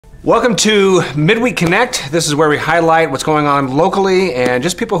Welcome to Midweek Connect. This is where we highlight what's going on locally and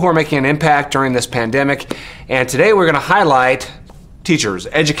just people who are making an impact during this pandemic. And today we're going to highlight teachers,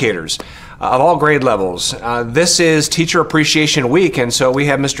 educators of all grade levels. This is Teacher Appreciation Week, and so we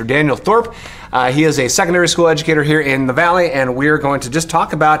have Mr. Daniel Thorpe. He is a secondary school educator here in the Valley, and we're going to just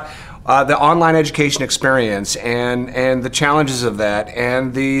talk about the online education experience and the challenges of that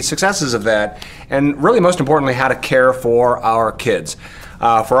and the successes of that, and really most importantly, how to care for our kids.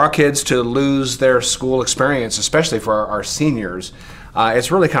 For our kids to lose their school experience, especially for our seniors,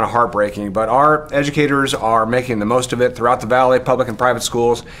 it's really kind of heartbreaking, but our educators are making the most of it throughout the Valley, public and private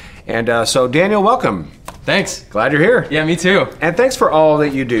schools. And so Daniel, welcome. Thanks. Glad you're here. Yeah, me too. And thanks for all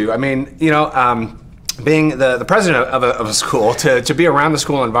that you do. I mean, you know, being the president of a school, to be around the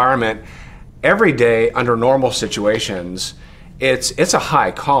school environment every day under normal situations, it's a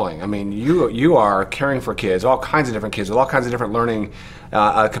high calling. I mean, you are caring for kids, all kinds of different kids with all kinds of different learning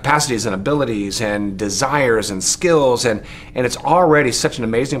capacities and abilities and desires and skills, and it's already such an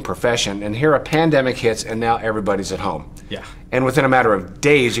amazing profession. And here a pandemic hits, and now everybody's at home. Yeah. And within a matter of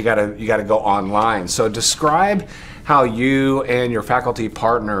days, you gotta go online. So describe how you and your faculty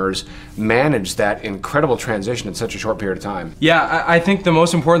partners manage that incredible transition in such a short period of time. Yeah, I think the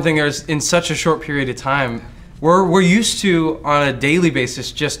most important thing is in such a short period of time, we're used to, on a daily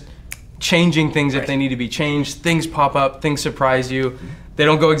basis, just changing things if they need to be changed. Things pop up, things surprise you. They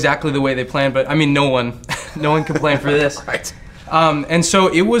don't go exactly the way they planned, but I mean, no one can plan for this. Right. And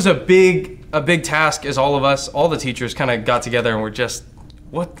so it was a big task as all the teachers kind of got together and were just,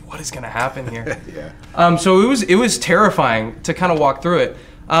 what is gonna happen here? Yeah. So it was terrifying to kind of walk through it.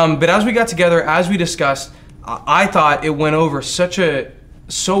 But as we got together, as we discussed, I thought it went over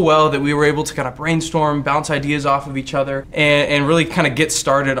so well that we were able to kind of brainstorm, bounce ideas off of each other, and really kind of get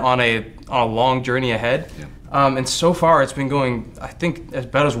started on a long journey ahead. Yeah. And so far it's been going, I think,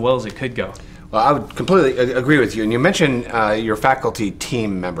 about as well as it could go. Well, I would completely agree with you. And you mentioned your faculty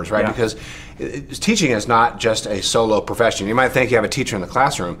team members, right? Yeah. Because teaching is not just a solo profession. You might think you have a teacher in the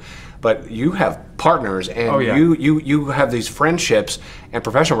classroom, but you have partners, and you have these friendships and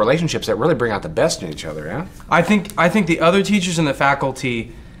professional relationships that really bring out the best in each other. Yeah. I think the other teachers and the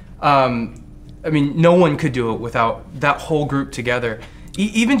faculty, I mean, no one could do it without that whole group together.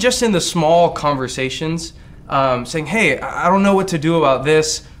 Even just in the small conversations, saying, "Hey, I don't know what to do about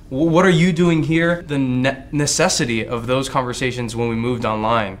this. What are you doing here?" The necessity of those conversations when we moved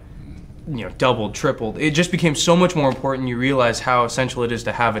online, you know, doubled, tripled. It just became so much more important. You realize how essential it is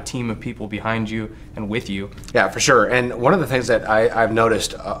to have a team of people behind you and with you. Yeah, for sure. And one of the things that I've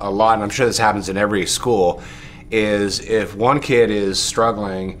noticed a lot, and I'm sure this happens in every school, is if one kid is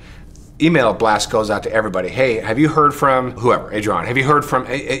struggling, email blast goes out to everybody. Hey, have you heard from whoever, Adrian? Have you heard from,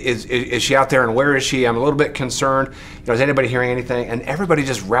 is she out there, and where is she? I'm a little bit concerned. You know, is anybody hearing anything? And everybody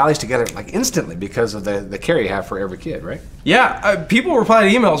just rallies together like instantly because of the care you have for every kid, right? Yeah, people reply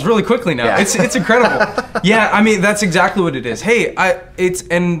to emails really quickly now. Yeah. It's incredible. Yeah, I mean, that's exactly what it is. Hey,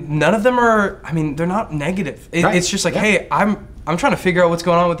 and none of them are, I mean, they're not negative. Right. It's just like, hey, I'm trying to figure out what's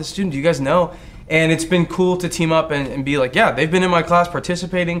going on with the student. Do you guys know? And it's been cool to team up and be like, yeah, they've been in my class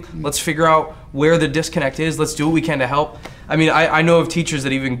participating. Let's figure out where the disconnect is. Let's do what we can to help. I mean, I know of teachers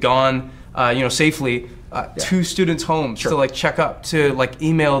that even gone, you know, safely to students' homes to like check up, to like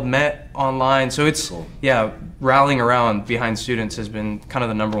emailed, met online. So it's, yeah, rallying around behind students has been kind of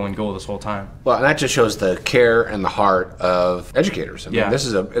the #1 goal this whole time. Well, and that just shows the care and the heart of educators. I mean, this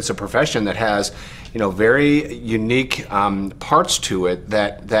is it's a profession that has, you know, very unique parts to it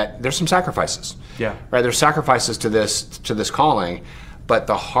that there's some sacrifices. Yeah. Right. There's sacrifices to this calling, but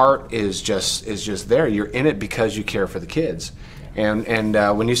the heart is just there. You're in it because you care for the kids. And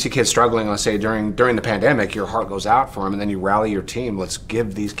when you see kids struggling, let's say during the pandemic, your heart goes out for them, and then you rally your team. Let's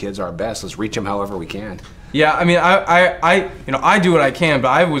give these kids our best. Let's reach them however we can. Yeah, I mean, I do what I can, but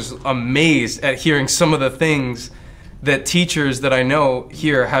I was amazed at hearing some of the things that teachers that I know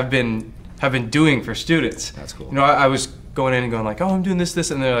here have been doing for students. That's cool. You know, I was going in and going like, oh, I'm doing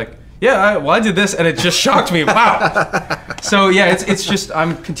this, and they're like, yeah, well, I did this, and it just shocked me. Wow. So yeah, it's just,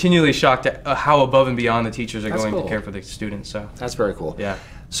 I'm continually shocked at how above and beyond the teachers are going to care for the students. So that's very cool. Yeah.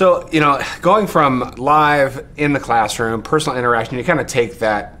 So, you know, going from live in the classroom, personal interaction, you kind of take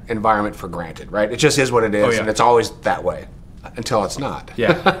that environment for granted, right? It just is what it is, and it's always that way until it's not.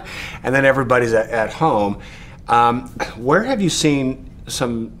 Yeah. And then everybody's at home. Where have you seen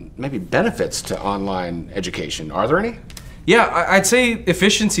some maybe benefits to online education? Are there any? Yeah, I'd say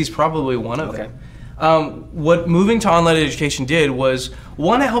efficiency is probably one of them. What moving to online education did was,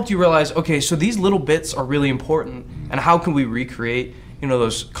 one, it helped you realize, okay, so these little bits are really important, and how can we recreate, you know,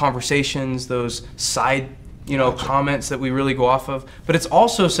 those conversations, those side comments that we really go off of. But it's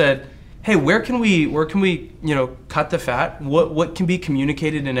also said, hey, where can we cut the fat? What can be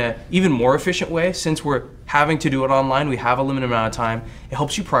communicated in a even more efficient way? Since we're having to do it online, we have a limited amount of time. It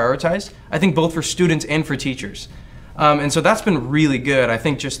helps you prioritize, I think, both for students and for teachers. And so that's been really good. I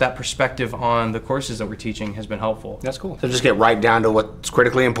think just that perspective on the courses that we're teaching has been helpful. That's cool. So just get right down to what's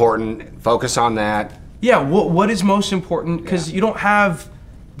critically important, focus on that. Yeah, what is most important, because you don't have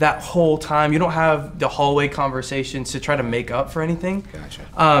that whole time, you don't have the hallway conversations to try to make up for anything. Gotcha.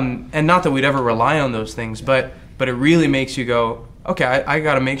 And not that we'd ever rely on those things, but it really makes you go, okay, I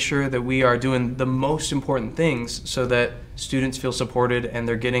got to make sure that we are doing the most important things so that students feel supported and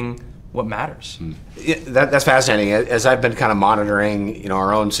they're getting what matters. Yeah, that's fascinating. As I've been kind of monitoring,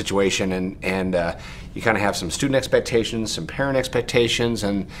 our own situation, and you kind of have some student expectations, some parent expectations,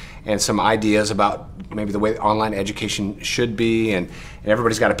 and some ideas about maybe the way online education should be, and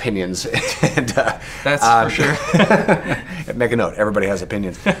everybody's got opinions. And that's for sure. Make a note. Everybody has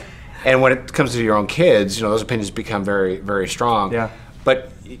opinions. And when it comes to your own kids, those opinions become very, very strong. Yeah.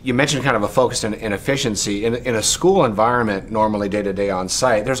 But you mentioned kind of a focus in efficiency. In a school environment, normally day-to-day on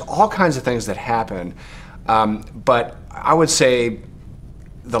site, there's all kinds of things that happen. But I would say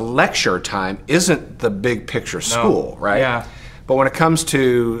the lecture time isn't the big picture school, right? Yeah. But when it comes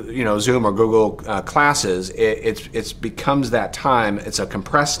to Zoom or Google classes, it becomes that time. It's a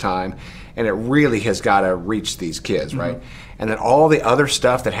compressed time, and it really has got to reach these kids, right? And then all the other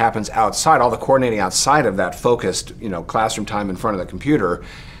stuff that happens outside, all the coordinating outside of that focused, classroom time in front of the computer,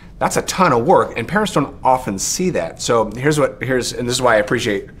 that's a ton of work, and parents don't often see that. So and this is why I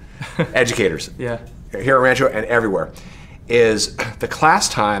appreciate educators. Yeah. Here at Rancho and everywhere, is the class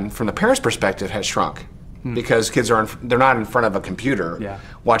time from the parents' perspective has shrunk. Because kids they're not in front of a computer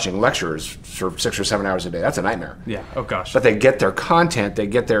watching lectures for 6 or 7 hours a day. That's a nightmare. Yeah. Oh gosh. But they get their content, they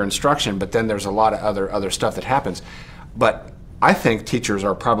get their instruction, but then there's a lot of other stuff that happens. But I think teachers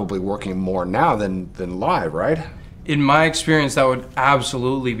are probably working more now than live, right? In my experience, that would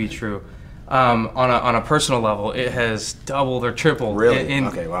absolutely be true. On a personal level, it has doubled or tripled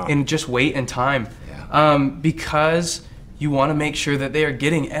in just weight and time. Yeah. Because you want to make sure that they are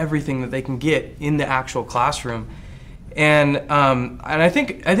getting everything that they can get in the actual classroom. And I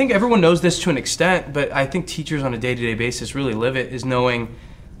think everyone knows this to an extent, but I think teachers on a day-to-day basis really live it, is knowing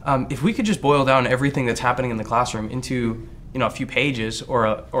if we could just boil down everything that's happening in the classroom into a few pages or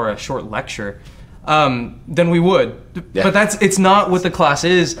a short lecture, then we would. Yeah. But it's not what the class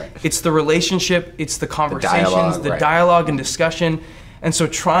is. Right. It's the relationship, it's the conversations, the dialogue and discussion. And so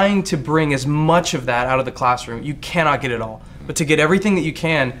trying to bring as much of that out of the classroom, you cannot get it all. But to get everything that you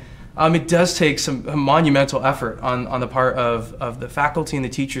can, it does take some monumental effort on the part of the faculty and the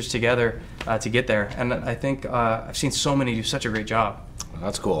teachers together to get there. And I think I've seen so many do such a great job. Well,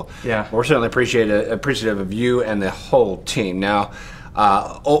 that's cool. Yeah. We're certainly appreciative of you and the whole team. Now,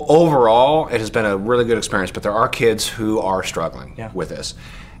 overall, it has been a really good experience, but there are kids who are struggling with this.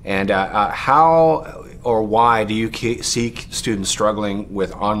 And how or why do you see students struggling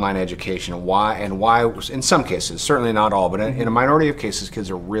with online education? And why, in some cases, certainly not all, but in a minority of cases, kids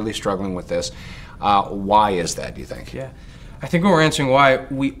are really struggling with this. Why is that, do you think? Yeah, I think when we're answering why,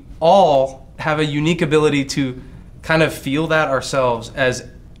 we all have a unique ability to kind of feel that ourselves, as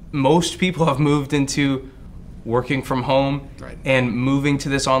most people have moved into working from home and moving to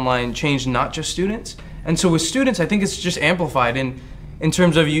this online change, not just students. And so with students, I think it's just amplified in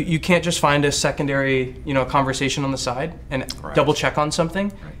terms of you can't just find a secondary conversation on the side and double check on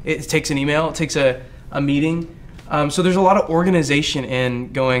something. It takes an email, it takes a meeting. So there's a lot of organization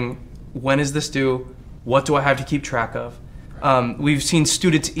in going, when is this due? What do I have to keep track of? We've seen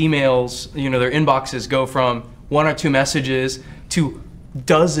students' emails, their inboxes go from 1 or 2 messages to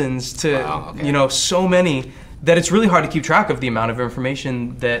dozens to so many that it's really hard to keep track of the amount of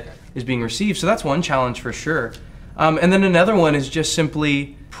information that is being received. So that's one challenge for sure. And then another one is just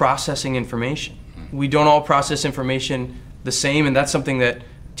simply processing information. We don't all process information the same, and that's something that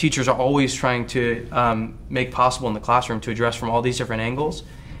teachers are always trying to make possible in the classroom, to address from all these different angles.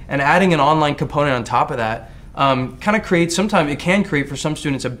 And adding an online component on top of that kind of creates, sometimes it can create for some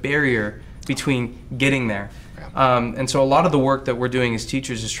students a barrier between getting there. And so a lot of the work that we're doing as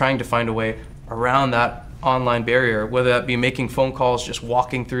teachers is trying to find a way around that online barrier, whether that be making phone calls, just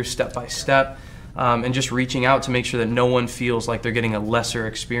walking through step by step, and just reaching out to make sure that no one feels like they're getting a lesser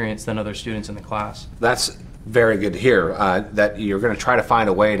experience than other students in the class. That's very good to hear, that you're going to try to find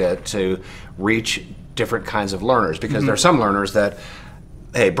a way to reach different kinds of learners, because there are some learners that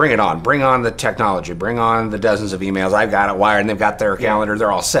hey, bring it on. Bring on the technology. Bring on the dozens of emails. I've got it wired, and they've got their calendar.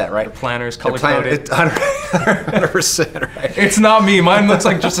 They're all set, right? Their planners, color-coded. 100%, right? It's not me. Mine looks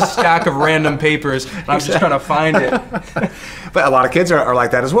like just a stack of random papers, and I'm just trying to find it. But a lot of kids are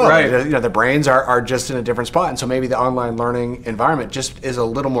like that as well. Right. You know, their brains are just in a different spot, and so maybe the online learning environment just is a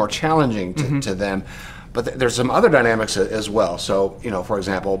little more challenging to them. But there's some other dynamics as well. So, you know, for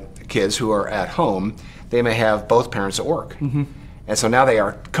example, kids who are at home, they may have both parents at work. And so now they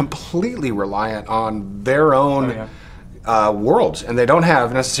are completely reliant on their own worlds, and they don't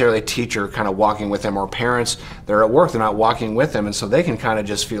have necessarily a teacher kind of walking with them, or parents, they're at work, they're not walking with them, and so they can kind of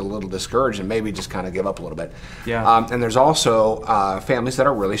just feel a little discouraged and maybe just kind of give up a little bit. And there's also families that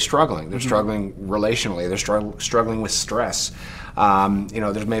are really struggling. They're struggling relationally, they're struggling with stress. You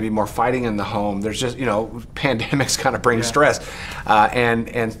know, there's maybe more fighting in the home. There's just, you know, pandemics kind of bring stress.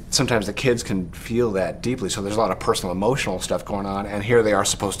 And sometimes the kids can feel that deeply. So there's a lot of personal, emotional stuff going on, and here they are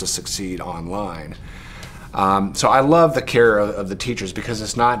supposed to succeed online. So I love the care of the teachers, because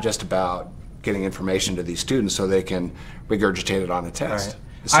it's not just about getting information to these students so they can regurgitate it on a test.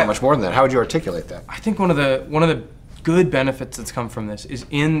 It's so much more than that. How would you articulate that? I think one of the good benefits that's come from this is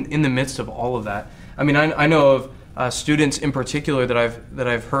in the midst of all of that. I mean, I know of students in particular that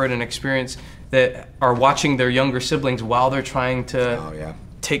I've heard and experienced that are watching their younger siblings while they're trying to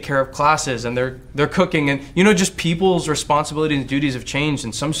take care of classes, and they're cooking, and you know, just people's responsibilities and duties have changed,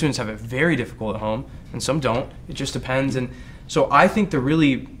 and some students have it very difficult at home and some don't. It just depends. And so I think the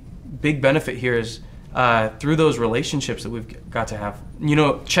really big benefit here is through those relationships that we've got to have, you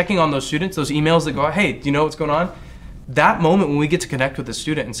know, checking on those students, those emails that go out, hey, do you know what's going on? That moment when we get to connect with the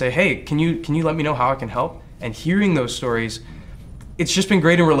student and say, hey, can you let me know how I can help? And hearing those stories, it's just been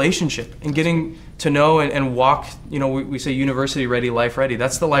great in relationship and getting to know and walk, you know, we say university ready, life ready.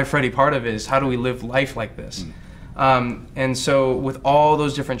 That's the life ready part of it, is how do we live life like this? And so with all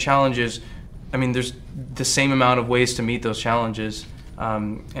those different challenges, I mean, there's the same amount of ways to meet those challenges.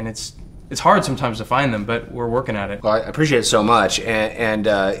 And it's hard sometimes to find them, but we're working at it. Well, I appreciate it so much, and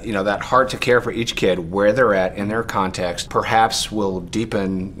you know, that heart to care for each kid where they're at in their context perhaps will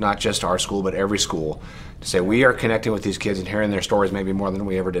deepen not just our school but every school, to say we are connecting with these kids and hearing their stories maybe more than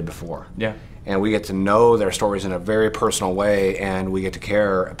we ever did before. And we get to know their stories in a very personal way, and we get to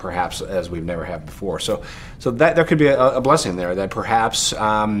care perhaps as we've never have before. So that there could be a blessing there, that perhaps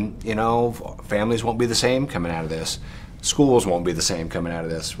you know, families won't be the same coming out of this. Schools won't be the same coming out of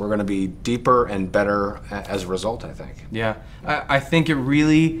this. We're going to be deeper and better as a result, I think. Yeah, I think it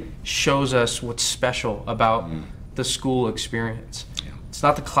really shows us what's special about the school experience. It's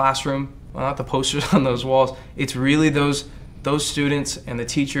not the classroom, not the posters on those walls. It's really those students and the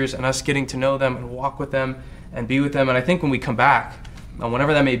teachers and us getting to know them and walk with them and be with them. And I think when we come back,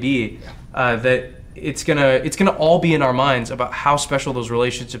 whenever that may be, that it's gonna all be in our minds about how special those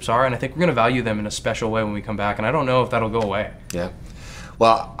relationships are, and I think we're gonna value them in a special way when we come back, and I don't know if that'll go away.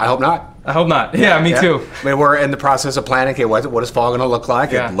 Well, I hope not. I hope not. Yeah, me too. I mean, we're in the process of planning, okay, what is fall going to look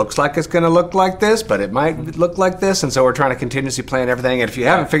like? It looks like it's going to look like this, but it might look like this, and so we're trying to continuously plan everything. And if you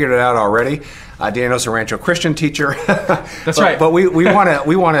haven't figured it out already, Daniel's a Rancho Christian teacher. That's right. But we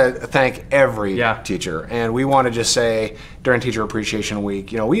want to thank every teacher, and we want to just say during Teacher Appreciation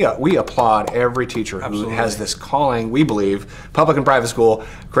Week, you know, we applaud every teacher who has this calling. We believe, public and private school,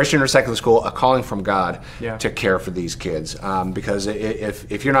 Christian or secular school, a calling from God to care for these kids. Because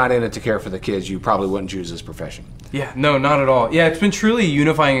if you're not in it to care for the kids, you probably wouldn't choose this profession. Yeah, no, not at all. Yeah, it's been truly a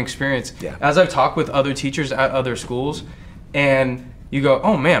unifying experience. As I've talked with other teachers at other schools, and you go,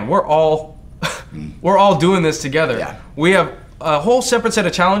 oh man, we're all doing this together. We have a whole separate set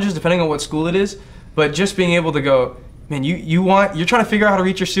of challenges depending on what school it is, but just being able to go, man, you're trying to figure out how to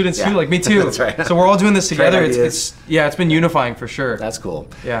reach your students too, like me too. That's right. So we're all doing this together. It's been unifying for sure. That's cool.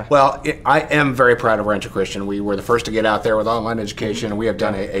 Yeah. Well, I am very proud of Rancho Christian. We were the first to get out there with online education, and we have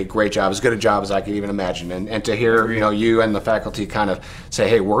done a great job, as good a job as I could even imagine. And to hear you and the faculty kind of say,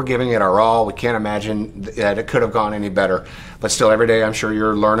 hey, we're giving it our all. We can't imagine that it could have gone any better. But still, every day I'm sure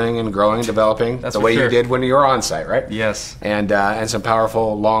you're learning and growing and developing the way you did when you were on site, right? Yes. And some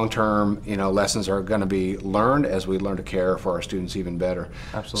powerful long-term lessons are going to be learned as we learn to care for our students even better.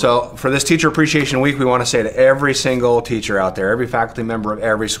 Absolutely. So for this Teacher Appreciation Week, we want to say to every single teacher out there, every faculty member of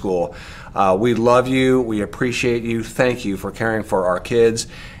every school, we love you, we appreciate you, thank you for caring for our kids.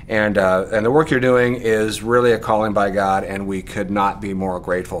 And the work you're doing is really a calling by God, and we could not be more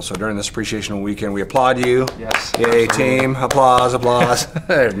grateful. So during this appreciation weekend, we applaud you. Yes. Yay, team. Applause, applause.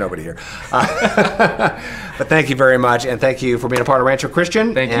 There's nobody here. But thank you very much, and thank you for being a part of Rancho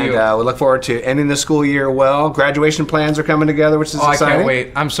Christian. Thank you. And we look forward to ending the school year well. Graduation plans are coming together, which is exciting. I can't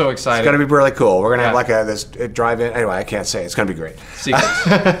wait. I'm so excited. It's going to be really cool. We're going to have like this drive-in. Anyway, I can't say. It's going to be great.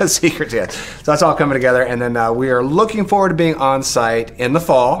 Secrets. Secrets, yes. So that's all coming together, and then we are looking forward to being on site in the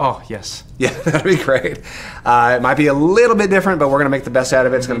fall. Oh, yes. Yeah, that'd be great. It might be a little bit different, but we're going to make the best out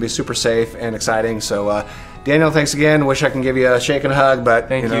of it. It's going to be super safe and exciting. So, Daniel, thanks again. Wish I can give you a shake and a hug, but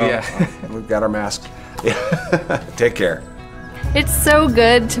Thank you, yeah. We've got our masks. Yeah. Take care. It's so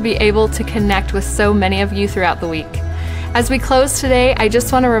good to be able to connect with so many of you throughout the week. As we close today, I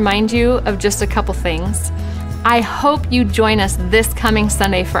just want to remind you of just a couple things. I hope you join us this coming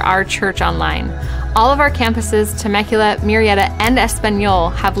Sunday for our church online. All of our campuses, Temecula, Murrieta, and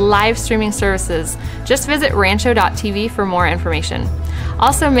Español, have live streaming services. Just visit rancho.tv for more information.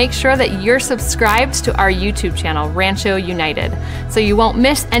 Also, make sure that you're subscribed to our YouTube channel, Rancho United, so you won't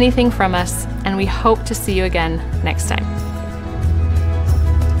miss anything from us, and we hope to see you again next time.